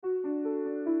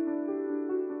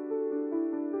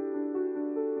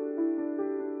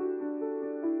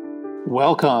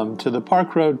Welcome to the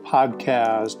Park Road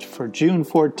Podcast for June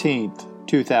 14th,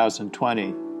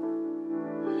 2020.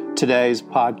 Today's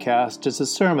podcast is a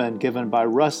sermon given by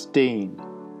Russ Dean,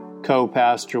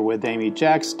 co-pastor with Amy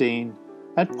Jacks Dean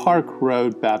at Park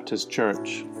Road Baptist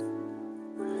Church.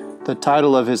 The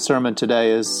title of his sermon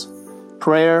today is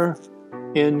Prayer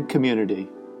in Community.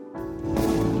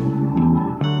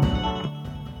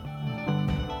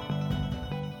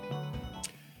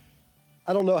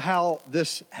 I don't know how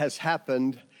this has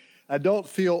happened. I don't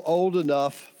feel old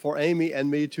enough for Amy and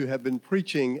me to have been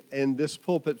preaching in this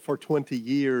pulpit for 20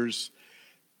 years.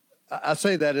 I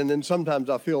say that, and then sometimes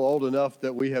I feel old enough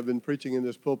that we have been preaching in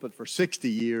this pulpit for 60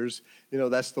 years. You know,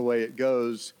 that's the way it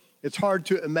goes. It's hard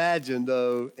to imagine,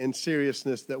 though, in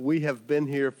seriousness, that we have been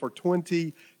here for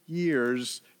 20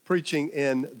 years preaching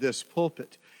in this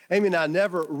pulpit. Amy and I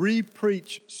never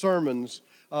re-preach sermons.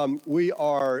 We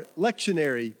are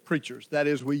lectionary preachers. That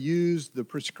is, we use the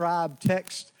prescribed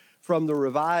text from the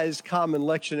Revised Common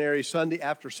Lectionary Sunday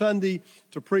after Sunday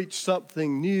to preach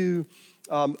something new.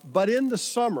 But in the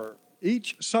summer,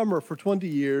 each summer for 20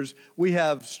 years, we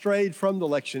have strayed from the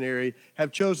lectionary,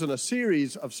 have chosen a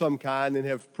series of some kind, and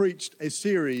have preached a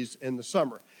series in the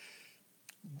summer.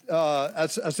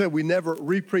 As I said, we never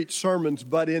re-preach sermons,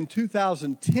 but in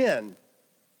 2010,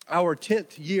 our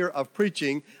 10th year of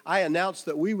preaching, I announced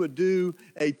that we would do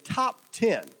a top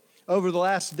 10. Over the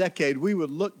last decade, we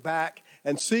would look back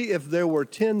and see if there were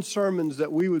 10 sermons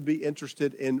that we would be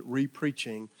interested in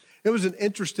re-preaching. It was an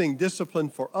interesting discipline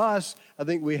for us. I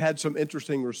think we had some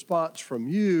interesting response from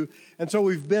you. And so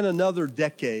we've been another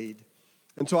decade.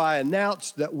 And so I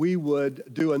announced that we would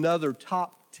do another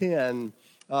top 10.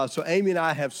 So Amy and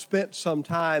I have spent some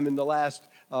time in the last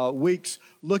weeks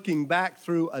looking back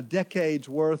through a decade's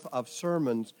worth of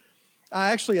sermons.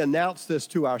 I actually announced this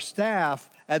to our staff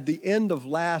at the end of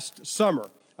last summer.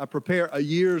 I prepare a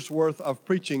year's worth of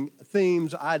preaching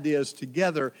themes, ideas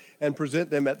together, and present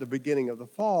them at the beginning of the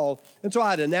fall. And so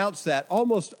I'd announced that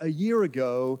almost a year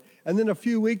ago, and then a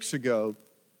few weeks ago,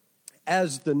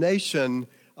 as the nation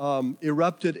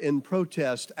erupted in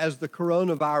protest, as the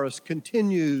coronavirus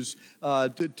continues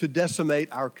to decimate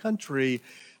our country,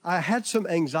 I had some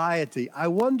anxiety. I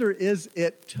wonder, is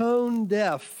it tone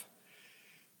deaf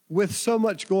with so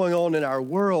much going on in our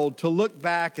world to look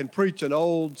back and preach an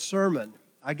old sermon?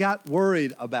 I got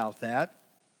worried about that.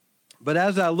 But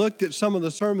as I looked at some of the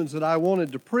sermons that I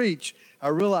wanted to preach, I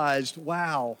realized,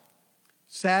 wow,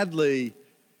 sadly,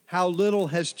 how little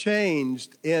has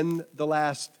changed in the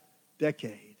last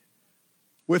decade.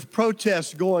 With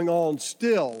protests going on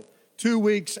still, 2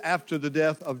 weeks after the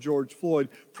death of George Floyd,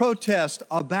 protest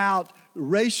about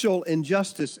racial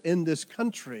injustice in this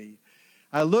country.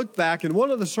 I look back, and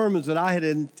one of the sermons that I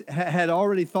had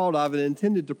already thought of and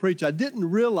intended to preach, I didn't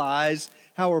realize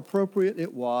how appropriate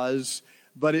it was,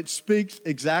 but it speaks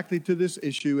exactly to this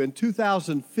issue. In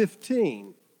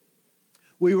 2015,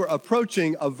 we were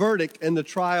approaching a verdict in the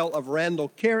trial of Randall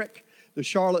Carrick, the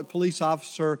Charlotte police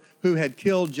officer who had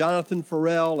killed Jonathan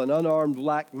Ferrell, an unarmed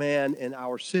black man in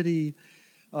our city.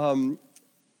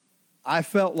 I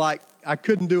felt like I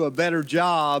couldn't do a better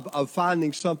job of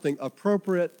finding something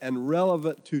appropriate and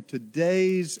relevant to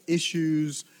today's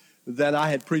issues than I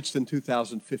had preached in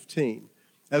 2015.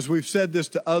 As we've said this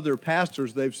to other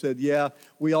pastors, they've said, yeah,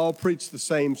 we all preach the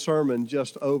same sermon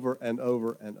just over and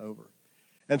over and over.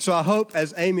 And so I hope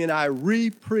as Amy and I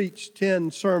re-preach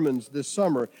 10 sermons this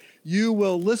summer, you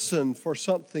will listen for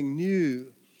something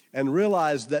new and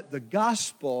realize that the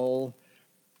gospel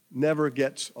never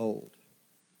gets old.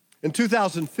 In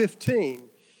 2015,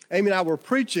 Amy and I were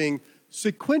preaching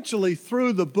sequentially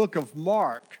through the book of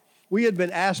Mark. We had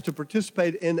been asked to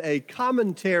participate in a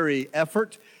commentary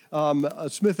effort.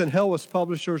 Smith & Helweth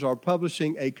Publishers are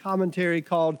publishing a commentary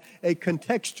called A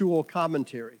Contextual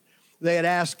Commentary. They had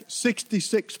asked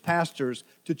 66 pastors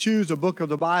to choose a book of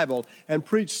the Bible and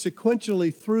preach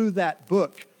sequentially through that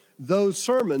book. Those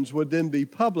sermons would then be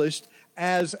published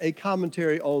as a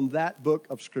commentary on that book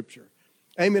of Scripture.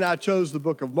 Amy and I chose the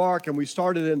book of Mark, and we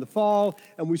started in the fall,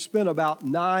 and we spent about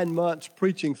 9 months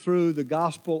preaching through the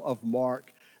Gospel of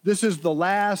Mark. This is the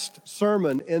last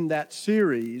sermon in that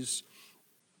series.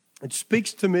 It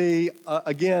speaks to me,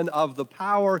 again, of the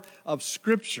power of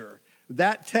Scripture.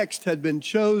 That text had been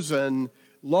chosen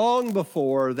long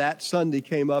before that Sunday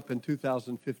came up in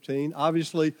 2015.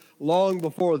 Obviously, long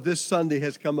before this Sunday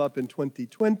has come up in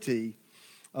 2020.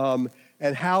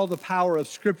 And how the power of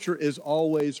Scripture is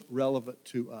always relevant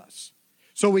to us.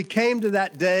 So we came to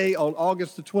that day on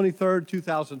August the 23rd,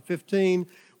 2015.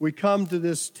 We come to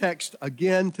this text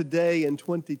again today in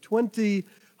 2020,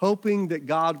 hoping that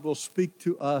God will speak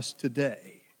to us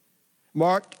today.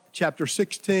 Mark chapter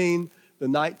 16, the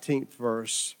 19th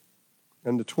verse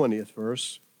and the 20th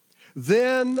verse.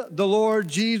 Then the Lord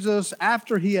Jesus,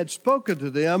 after he had spoken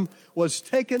to them, was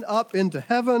taken up into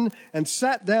heaven and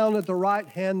sat down at the right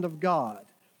hand of God.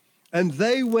 And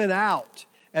they went out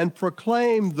and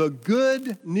proclaimed the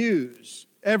good news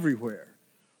everywhere,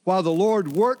 while the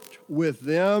Lord worked with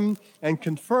them and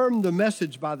confirmed the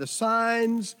message by the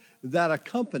signs that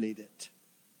accompanied it.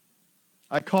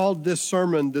 I called this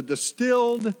sermon the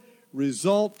distilled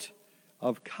result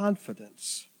of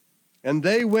confidence. And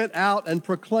they went out and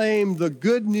proclaimed the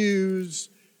good news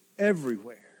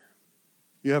everywhere.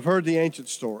 You have heard the ancient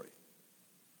story.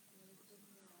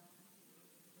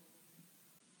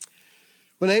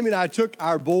 When Amy and I took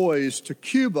our boys to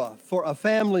Cuba for a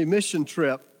family mission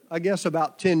trip, I guess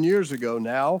about 10 years ago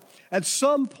now, at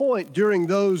some point during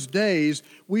those days,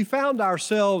 we found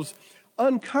ourselves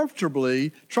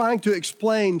uncomfortably trying to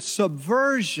explain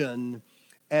subversion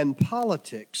and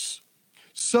politics.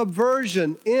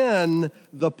 Subversion in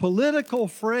the political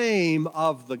frame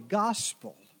of the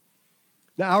gospel.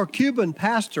 Now, our Cuban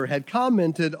pastor had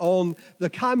commented on the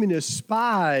communist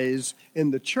spies in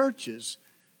the churches.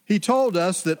 He told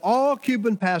us that all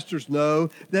Cuban pastors know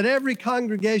that every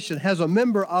congregation has a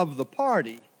member of the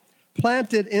party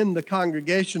planted in the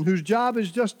congregation whose job is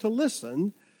just to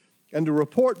listen and to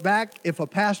report back if a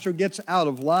pastor gets out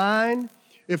of line,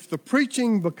 if the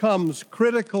preaching becomes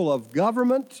critical of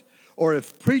government, or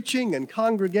if preaching and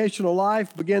congregational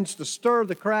life begins to stir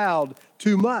the crowd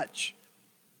too much.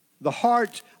 The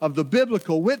heart of the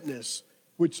biblical witness,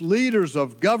 which leaders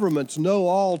of governments know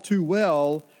all too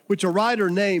well, which a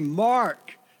writer named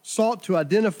Mark sought to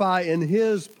identify in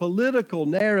his political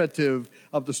narrative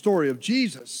of the story of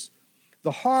Jesus.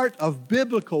 The heart of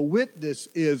biblical witness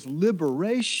is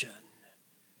liberation.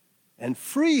 And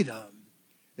freedom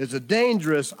is a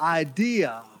dangerous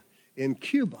idea in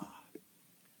Cuba.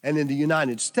 And in the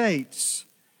United States,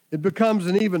 it becomes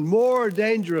an even more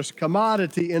dangerous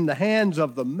commodity in the hands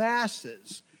of the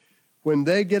masses when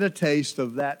they get a taste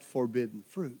of that forbidden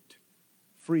fruit,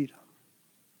 freedom.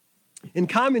 In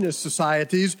communist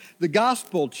societies, the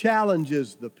gospel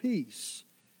challenges the peace.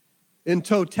 In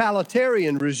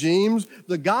totalitarian regimes,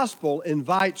 the gospel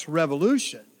invites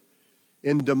revolution.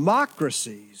 In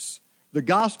democracies, the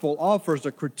gospel offers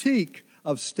a critique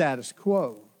of status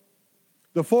quo.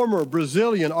 The former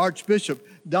Brazilian Archbishop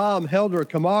Dom Helder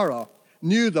Camara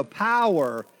knew the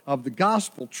power of the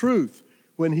gospel truth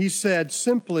when he said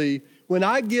simply, "When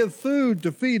I give food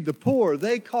to feed the poor,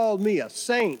 they call me a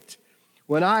saint.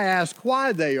 When I ask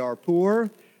why they are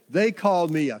poor, they call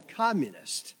me a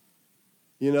communist."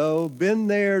 You know, been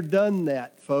there, done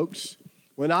that, folks.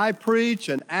 When I preach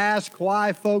and ask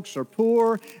why folks are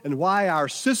poor and why our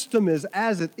system is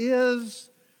as it is,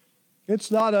 it's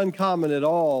not uncommon at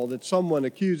all that someone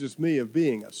accuses me of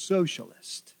being a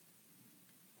socialist.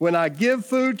 When I give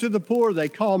food to the poor, they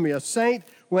call me a saint.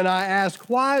 When I ask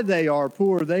why they are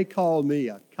poor, they call me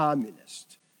a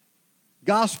communist.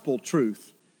 Gospel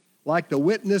truth, like the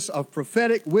witness of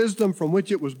prophetic wisdom from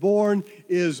which it was born,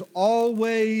 is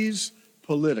always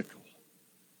political.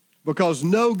 Because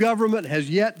no government has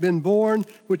yet been born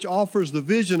which offers the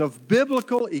vision of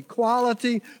biblical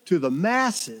equality to the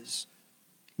masses.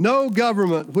 No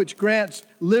government which grants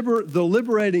the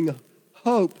liberating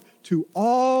hope to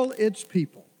all its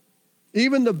people.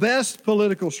 Even the best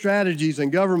political strategies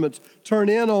and governments turn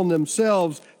in on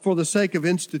themselves for the sake of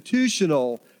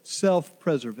institutional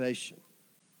self-preservation.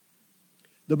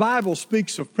 The Bible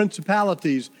speaks of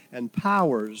principalities and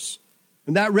powers,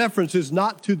 and that reference is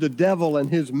not to the devil and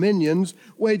his minions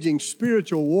waging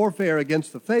spiritual warfare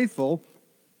against the faithful.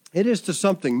 It is to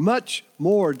something much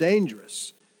more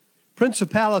dangerous.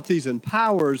 Principalities and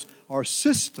powers are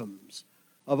systems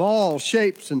of all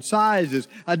shapes and sizes,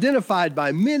 identified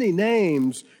by many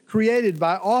names, created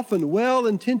by often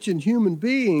well-intentioned human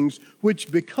beings,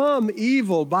 which become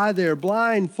evil by their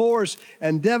blind force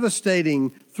and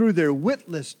devastating through their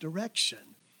witless direction.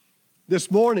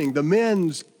 This morning, the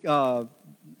men's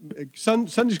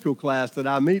Sunday school class that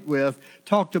I meet with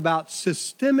talked about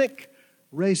systemic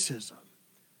racism.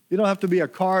 You don't have to be a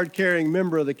card-carrying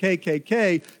member of the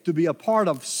KKK to be a part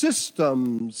of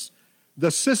systems,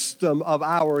 the system of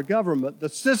our government, the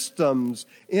systems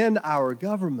in our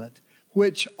government,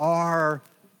 which are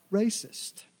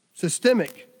racist.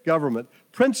 Systemic government,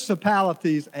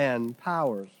 principalities and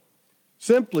powers.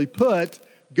 Simply put,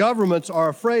 governments are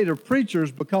afraid of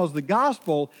preachers because the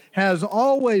gospel has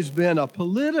always been a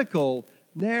political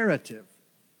narrative.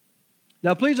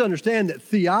 Now, please understand that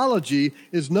theology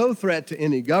is no threat to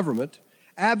any government.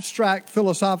 Abstract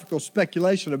philosophical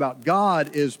speculation about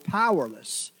God is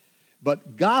powerless.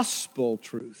 But gospel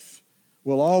truth,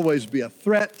 will always be a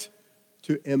threat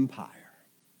to empire.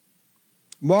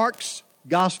 Mark's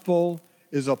gospel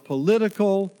is a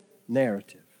political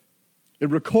narrative. It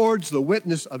records the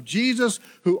witness of Jesus,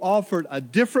 who offered a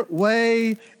different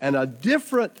way and a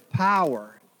different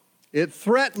power. It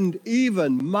threatened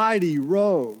even mighty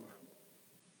Rome.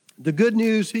 The good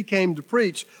news he came to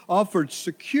preach offered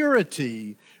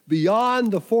security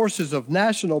beyond the forces of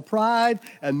national pride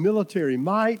and military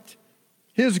might.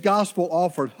 His gospel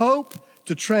offered hope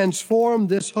to transform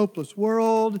this hopeless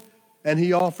world, and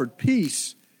he offered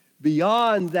peace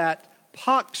beyond that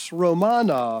Pax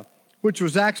Romana, which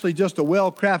was actually just a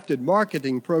well-crafted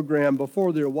marketing program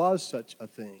before there was such a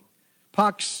thing.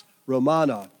 Pax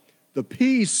Romana, the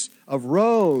peace of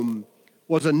Rome,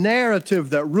 was a narrative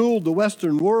that ruled the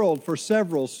Western world for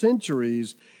several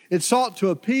centuries. It sought to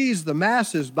appease the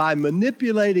masses by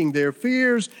manipulating their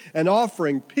fears and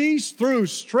offering peace through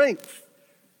strength.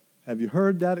 Have you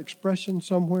heard that expression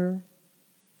somewhere?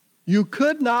 You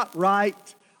could not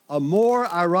write a more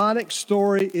ironic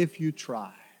story if you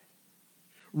try.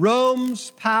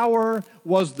 Rome's power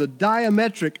was the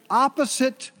diametric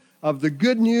opposite of the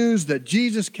good news that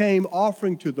Jesus came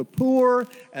offering to the poor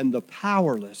and the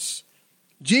powerless.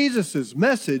 Jesus'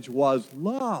 message was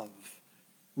love.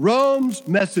 Rome's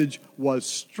message was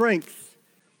strength.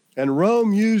 And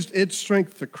Rome used its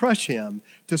strength to crush him,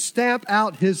 to stamp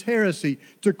out his heresy,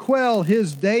 to quell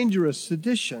his dangerous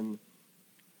sedition.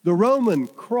 The Roman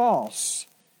cross,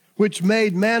 which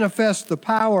made manifest the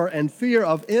power and fear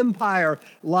of empire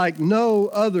like no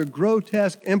other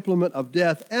grotesque implement of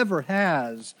death ever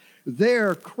has,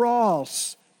 their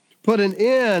cross put an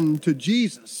end to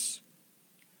Jesus.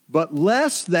 But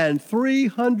less than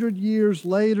 300 years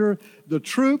later, the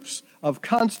troops of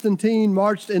Constantine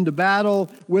marched into battle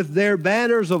with their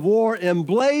banners of war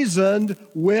emblazoned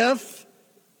with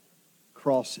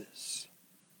crosses.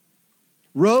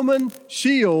 Roman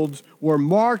shields were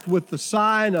marked with the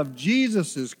sign of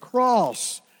Jesus'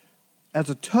 cross. As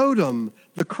a totem,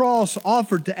 the cross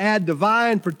offered to add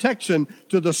divine protection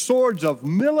to the swords of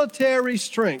military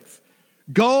strength.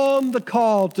 Gone the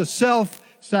call to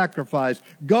self-sacrifice.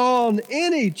 Gone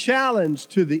any challenge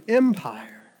to the empire.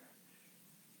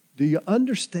 Do you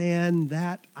understand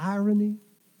that irony?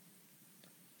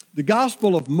 The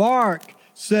Gospel of Mark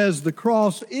says the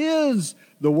cross is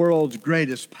the world's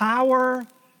greatest power,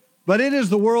 but it is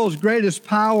the world's greatest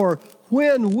power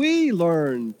when we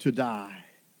learn to die.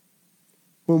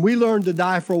 When we learn to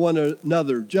die for one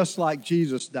another, just like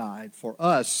Jesus died for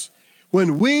us.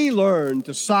 When we learn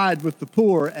to side with the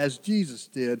poor as Jesus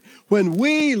did. When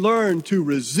we learn to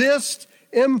resist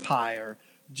empire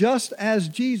just as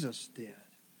Jesus did.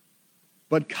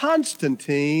 But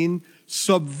Constantine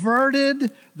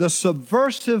subverted the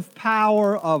subversive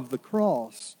power of the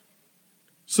cross.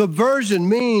 Subversion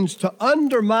means to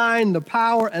undermine the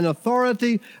power and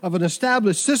authority of an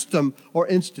established system or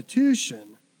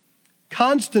institution.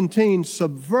 Constantine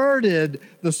subverted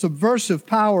the subversive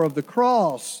power of the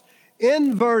cross,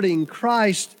 inverting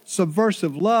Christ's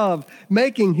subversive love,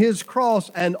 making his cross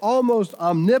an almost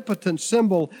omnipotent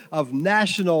symbol of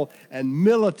national and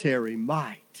military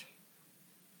might.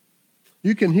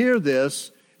 You can hear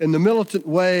this in the militant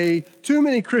way too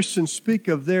many Christians speak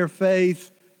of their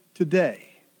faith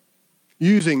today,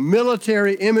 using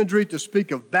military imagery to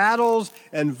speak of battles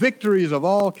and victories of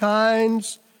all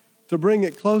kinds. To bring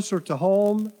it closer to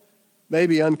home,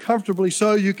 maybe uncomfortably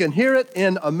so, you can hear it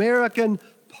in American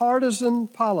partisan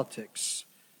politics,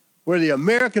 where the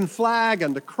American flag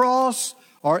and the cross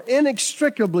are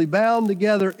inextricably bound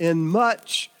together in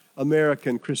much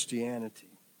American Christianity.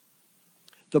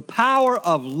 The power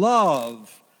of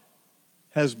love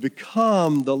has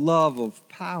become the love of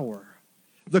power.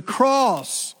 The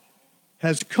cross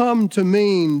has come to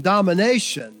mean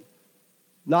domination,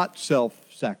 not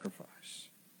self-sacrifice.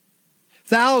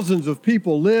 Thousands of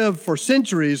people lived for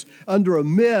centuries under a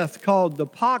myth called the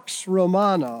Pax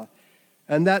Romana,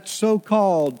 and that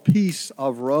so-called peace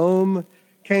of Rome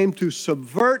came to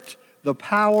subvert the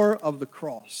power of the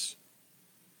cross.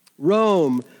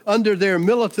 Rome, under their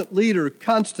militant leader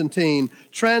Constantine,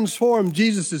 transformed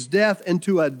Jesus' death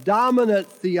into a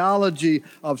dominant theology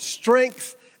of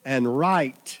strength and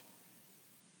right.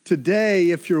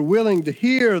 Today, if you're willing to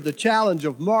hear the challenge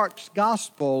of Mark's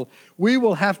gospel, we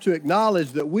will have to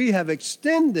acknowledge that we have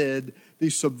extended the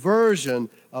subversion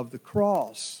of the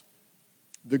cross.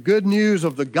 The good news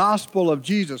of the gospel of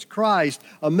Jesus Christ,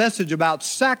 a message about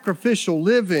sacrificial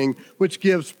living, which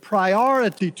gives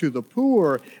priority to the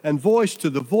poor and voice to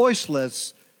the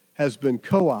voiceless, has been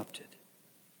co-opted.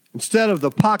 Instead of the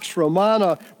Pax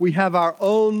Romana, we have our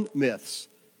own myths.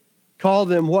 Call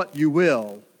them what you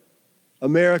will.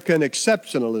 American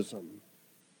exceptionalism,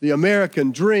 the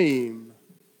American dream,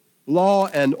 law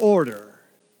and order.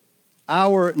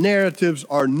 Our narratives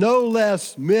are no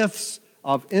less myths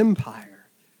of empire,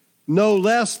 no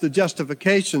less the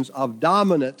justifications of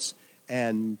dominance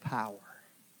and power.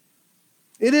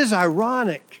 It is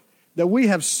ironic that we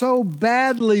have so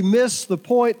badly missed the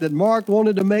point that Mark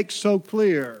wanted to make so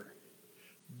clear.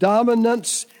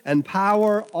 Dominance and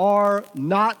power are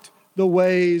not the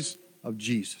ways of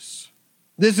Jesus.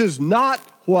 This is not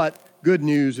what good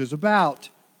news is about.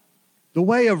 The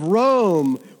way of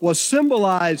Rome was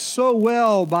symbolized so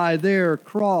well by their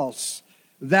cross,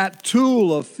 that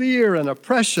tool of fear and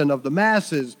oppression of the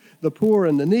masses, the poor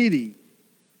and the needy.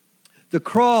 The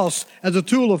cross as a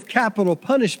tool of capital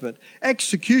punishment,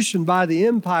 execution by the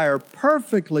empire,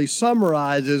 perfectly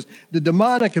summarizes the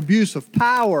demonic abuse of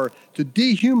power to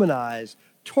dehumanize,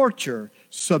 torture,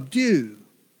 subdue.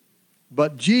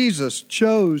 But Jesus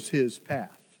chose his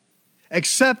path,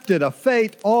 accepted a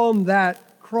fate on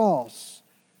that cross,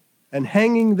 and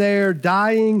hanging there,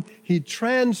 dying, he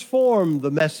transformed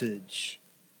the message.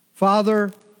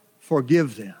 Father,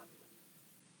 forgive them.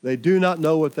 They do not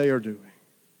know what they are doing.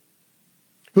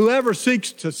 Whoever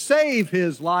seeks to save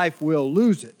his life will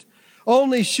lose it.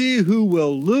 Only she who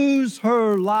will lose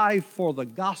her life for the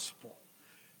gospel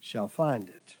shall find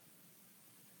it.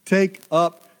 Take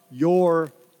up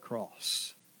your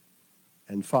cross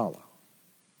and follow.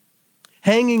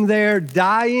 Hanging there,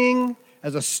 dying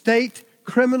as a state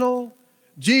criminal,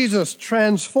 Jesus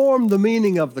transformed the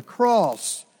meaning of the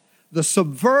cross. The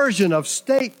subversion of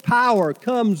state power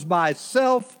comes by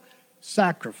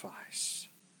self-sacrifice.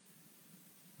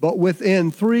 But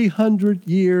within 300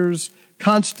 years,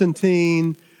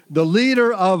 Constantine, the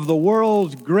leader of the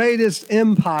world's greatest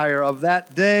empire of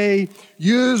that day,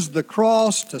 used the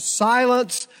cross to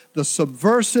silence the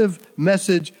subversive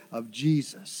message of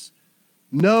Jesus.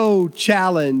 No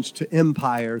challenge to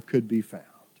empire could be found.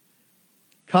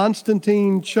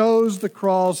 Constantine chose the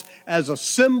cross as a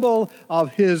symbol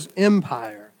of his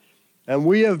empire, and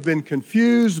we have been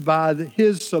confused by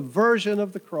his subversion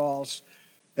of the cross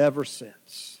ever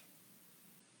since.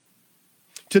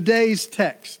 Today's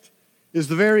text is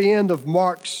the very end of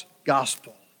Mark's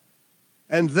gospel.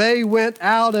 And they went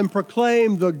out and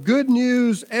proclaimed the good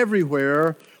news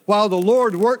everywhere, while the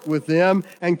Lord worked with them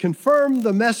and confirmed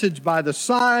the message by the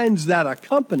signs that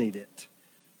accompanied it.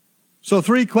 So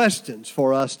 3 questions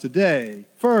for us today.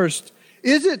 First,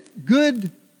 is it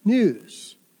good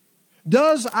news?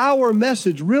 Does our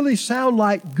message really sound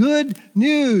like good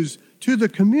news to the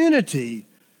community,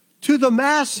 to the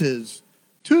masses,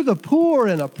 to the poor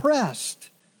and oppressed?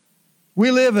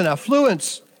 We live in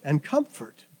affluence and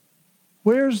comfort.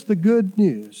 Where's the good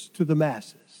news to the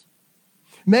masses?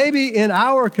 Maybe in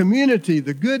our community,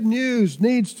 the good news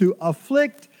needs to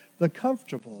afflict the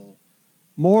comfortable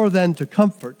more than to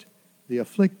comfort the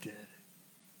afflicted.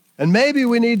 And maybe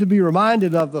we need to be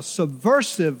reminded of the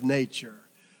subversive nature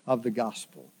of the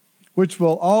gospel, which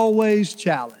will always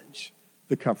challenge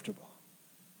the comfortable.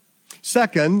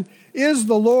 Second, is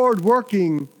the Lord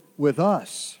working with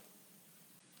us?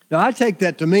 Now, I take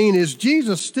that to mean, is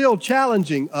Jesus still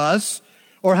challenging us,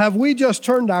 or have we just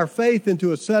turned our faith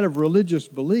into a set of religious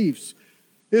beliefs?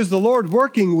 Is the Lord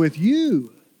working with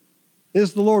you?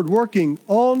 Is the Lord working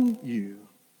on you?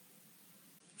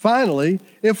 Finally,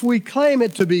 if we claim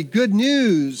it to be good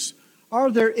news,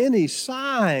 are there any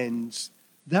signs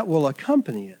that will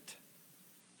accompany it?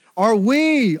 Are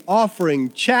we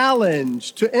offering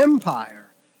challenge to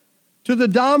empire, to the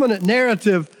dominant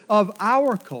narrative of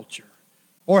our culture?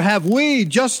 Or have we,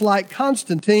 just like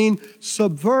Constantine,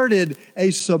 subverted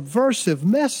a subversive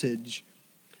message,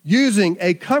 using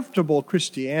a comfortable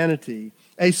Christianity,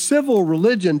 a civil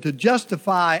religion to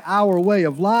justify our way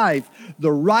of life,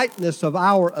 the rightness of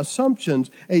our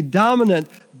assumptions, a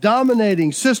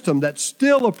dominating system that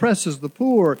still oppresses the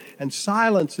poor and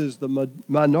silences the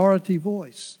minority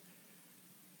voice?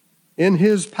 In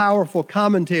his powerful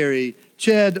commentary,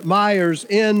 Ched Myers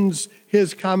ends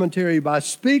his commentary by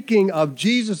speaking of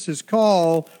Jesus'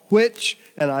 call, which,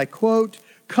 and I quote,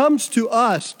 comes to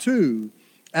us too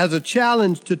as a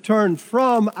challenge to turn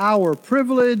from our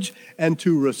privilege and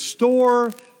to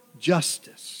restore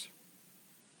justice.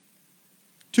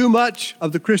 Too much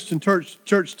of the Christian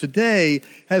church today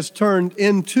has turned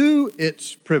into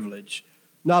its privilege,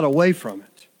 not away from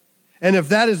it. And if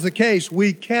that is the case,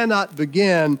 we cannot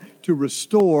begin to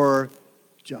restore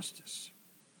justice.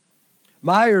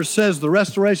 Myers says the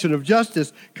restoration of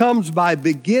justice comes by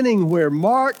beginning where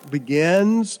Mark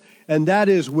begins, and that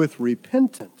is with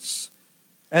repentance.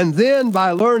 And then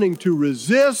by learning to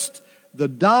resist the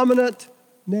dominant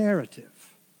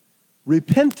narrative.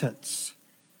 Repentance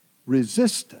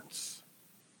resistance.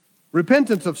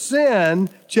 Repentance of sin,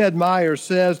 Ched Myers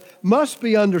says, must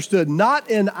be understood not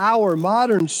in our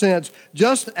modern sense,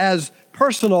 just as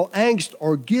personal angst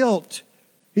or guilt.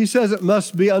 He says it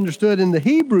must be understood in the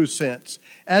Hebrew sense,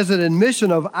 as an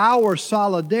admission of our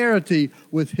solidarity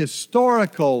with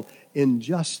historical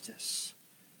injustice.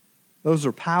 Those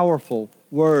are powerful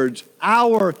words.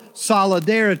 Our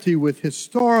solidarity with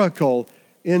historical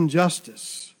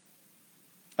injustice.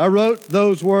 I wrote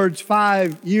those words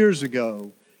 5 years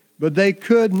ago, but they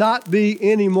could not be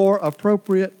any more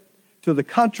appropriate to the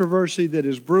controversy that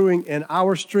is brewing in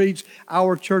our streets,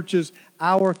 our churches,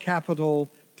 our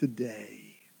capital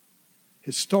today.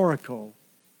 Historical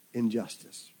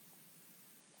injustice.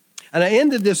 And I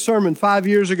ended this sermon 5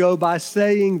 years ago by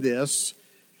saying this.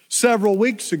 Several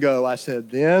weeks ago, I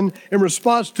said then, in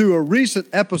response to a recent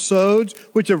episodes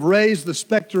which have raised the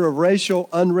specter of racial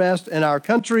unrest in our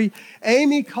country,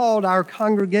 Amy called our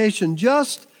congregation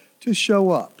just to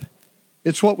show up.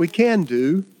 It's what we can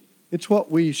do. It's what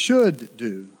we should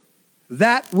do.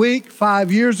 That week,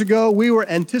 5 years ago, we were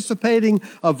anticipating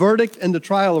a verdict in the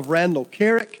trial of Randall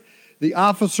Carrick, the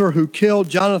officer who killed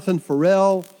Jonathan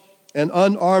Ferrell, an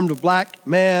unarmed black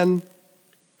man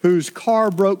whose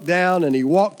car broke down and he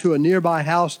walked to a nearby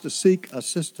house to seek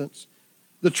assistance.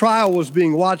 The trial was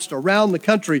being watched around the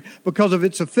country because of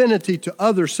its affinity to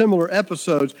other similar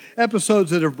episodes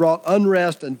that have brought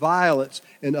unrest and violence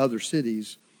in other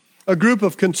cities. A group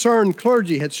of concerned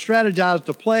clergy had strategized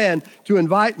a plan to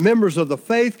invite members of the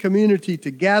faith community to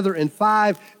gather in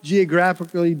 5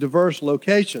 geographically diverse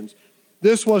locations.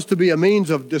 This was to be a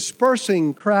means of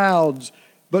dispersing crowds,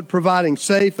 but providing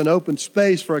safe and open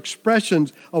space for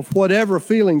expressions of whatever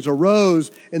feelings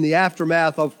arose in the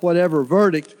aftermath of whatever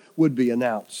verdict would be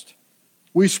announced.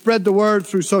 We spread the word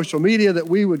through social media that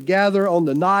we would gather on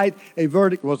the night a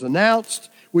verdict was announced.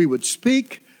 We would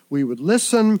speak, we would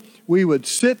listen, we would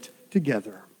sit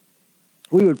together.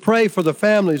 We would pray for the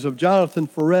families of Jonathan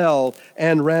Ferrell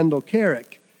and Randall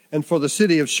Carrick, and for the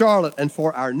city of Charlotte, and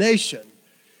for our nation.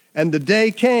 And the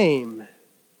day came,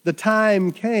 the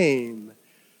time came,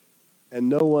 and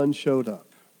no one showed up.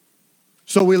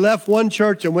 So we left one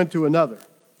church and went to another,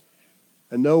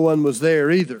 and no one was there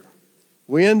either.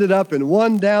 We ended up in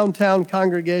one downtown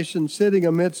congregation sitting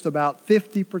amidst about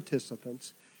 50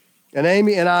 participants, and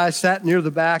Amy and I sat near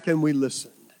the back and we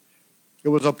listened. It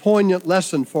was a poignant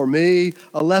lesson for me,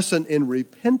 a lesson in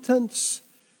repentance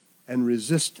and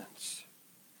resistance.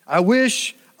 I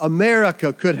wish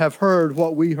America could have heard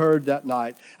what we heard that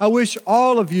night. I wish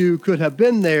all of you could have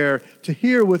been there to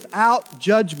hear without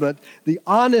judgment the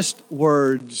honest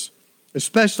words,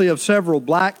 especially of several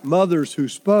black mothers who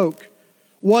spoke.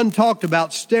 One talked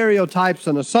about stereotypes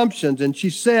and assumptions, and she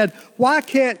said, "Why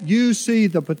can't you see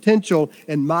the potential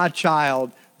in my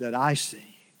child that I see?"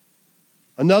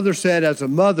 Another said, "As a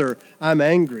mother, I'm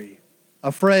angry,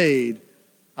 afraid.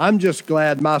 I'm just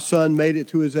glad my son made it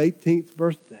to his 18th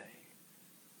birthday."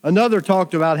 Another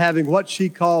talked about having what she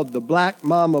called the black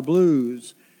mama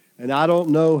blues, and I don't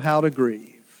know how to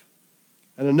grieve.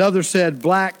 And another said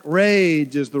black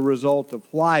rage is the result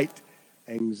of white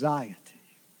anxiety.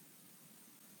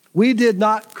 We did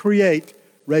not create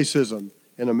racism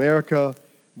in America,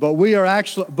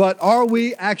 but are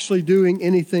we actually doing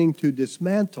anything to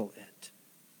dismantle it?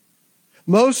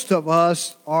 Most of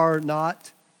us are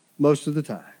not, most of the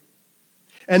time.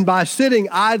 And by sitting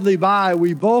idly by,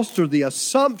 we bolster the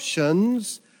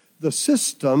assumptions, the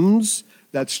systems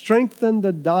that strengthen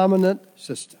the dominant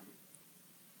system.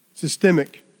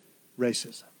 Systemic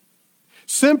racism.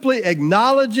 Simply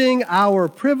acknowledging our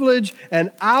privilege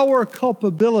and our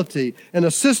culpability in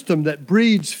a system that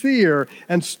breeds fear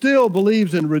and still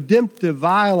believes in redemptive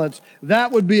violence,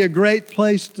 that would be a great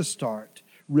place to start.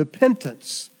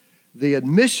 Repentance, the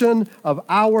admission of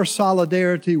our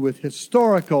solidarity with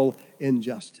historical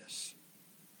injustice.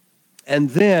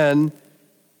 And then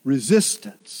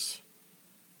resistance.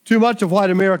 Too much of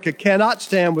white America cannot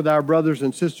stand with our brothers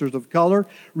and sisters of color,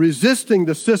 resisting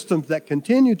the systems that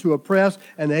continue to oppress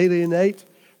and alienate,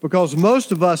 because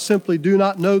most of us simply do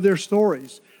not know their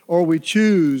stories, or we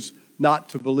choose not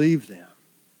to believe them.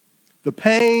 The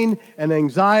pain and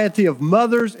anxiety of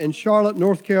mothers in Charlotte,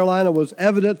 North Carolina was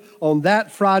evident on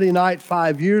that Friday night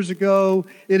 5 years ago.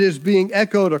 It is being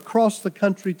echoed across the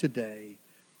country today.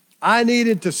 I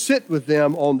needed to sit with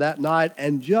them on that night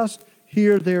and just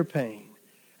hear their pain.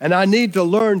 And I need to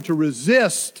learn to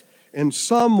resist in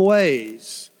some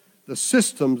ways the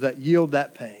systems that yield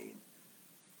that pain.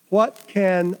 What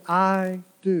can I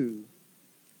do?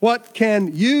 What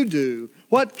can you do?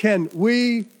 What can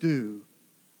we do?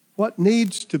 What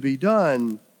needs to be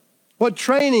done? What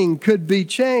training could be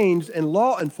changed in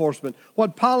law enforcement?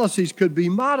 What policies could be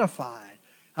modified?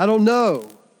 I don't know.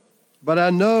 But I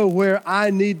know where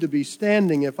I need to be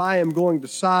standing if I am going to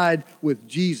side with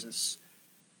Jesus.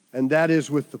 And that is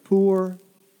with the poor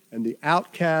and the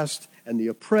outcast and the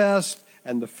oppressed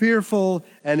and the fearful.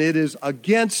 And it is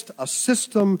against a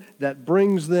system that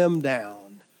brings them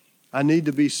down. I need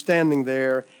to be standing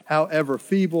there, however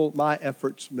feeble my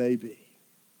efforts may be.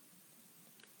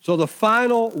 So the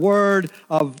final word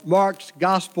of Mark's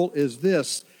gospel is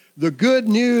this. The good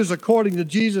news, according to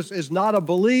Jesus, is not a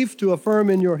belief to affirm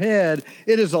in your head.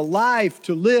 It is a life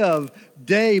to live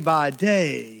day by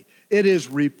day. It is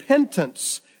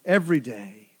repentance every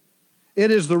day. It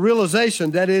is the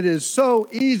realization that it is so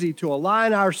easy to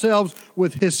align ourselves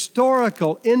with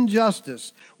historical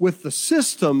injustice, with the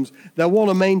systems that want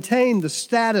to maintain the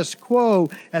status quo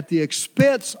at the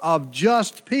expense of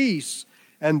just peace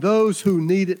and those who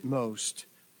need it most.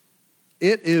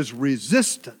 It is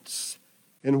resistance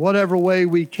in whatever way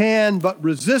we can, but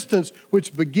resistance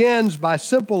which begins by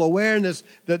simple awareness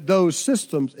that those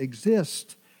systems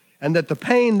exist and that the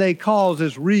pain they cause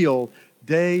is real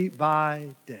day by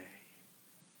day.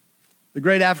 The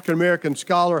great African-American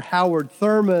scholar Howard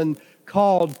Thurman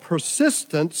called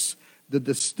persistence the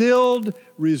distilled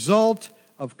result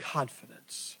of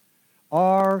confidence.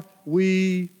 Are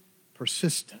we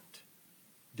persistent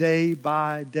day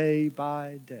by day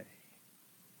by day?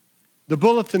 The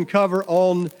bulletin cover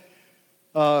on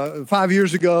 5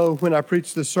 years ago when I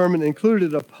preached this sermon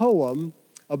included a poem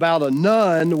about a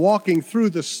nun walking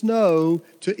through the snow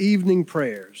to evening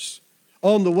prayers.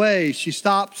 On the way, she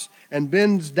stops and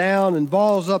bends down and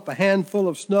balls up a handful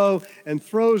of snow and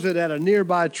throws it at a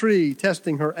nearby tree,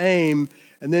 testing her aim.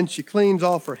 And then she cleans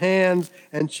off her hands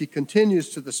and she continues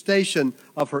to the station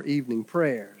of her evening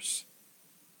prayers.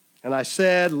 And I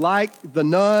said, like the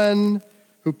nun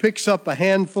who picks up a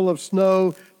handful of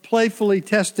snow, playfully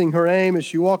testing her aim as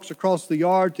she walks across the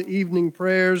yard to evening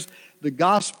prayers, the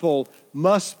gospel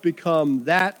must become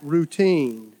that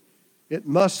routine. It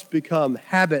must become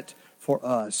habit for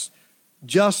us.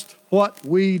 Just what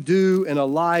we do in a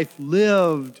life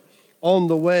lived on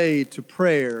the way to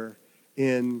prayer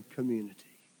in community.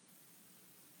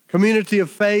 Community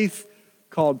of faith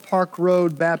called Park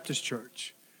Road Baptist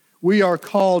Church. We are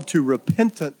called to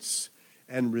repentance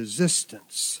and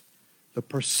resistance, the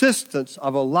persistence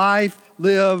of a life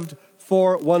lived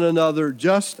for one another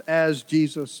just as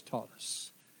Jesus taught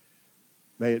us.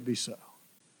 May it be so.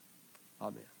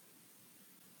 Amen.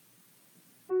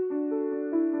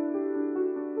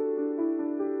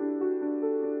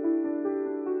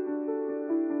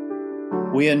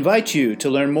 We invite you to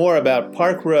learn more about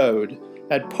Park Road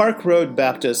at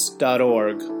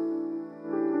parkroadbaptist.org.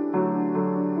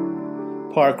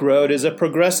 Park Road is a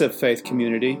progressive faith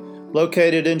community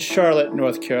located in Charlotte,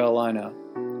 North Carolina,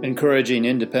 encouraging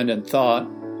independent thought,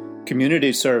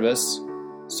 community service,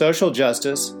 social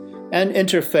justice, and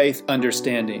interfaith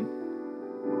understanding.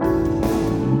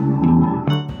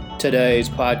 Today's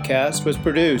podcast was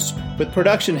produced with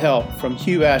production help from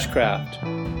Hugh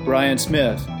Ashcraft, Brian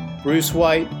Smith, Bruce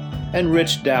White, and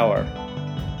Rich Dower.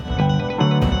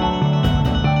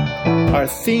 Our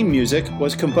theme music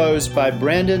was composed by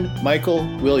Brandon Michael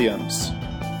Williams.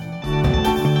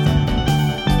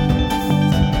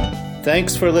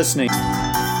 Thanks for listening.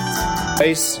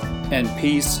 Grace and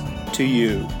peace to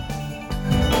you.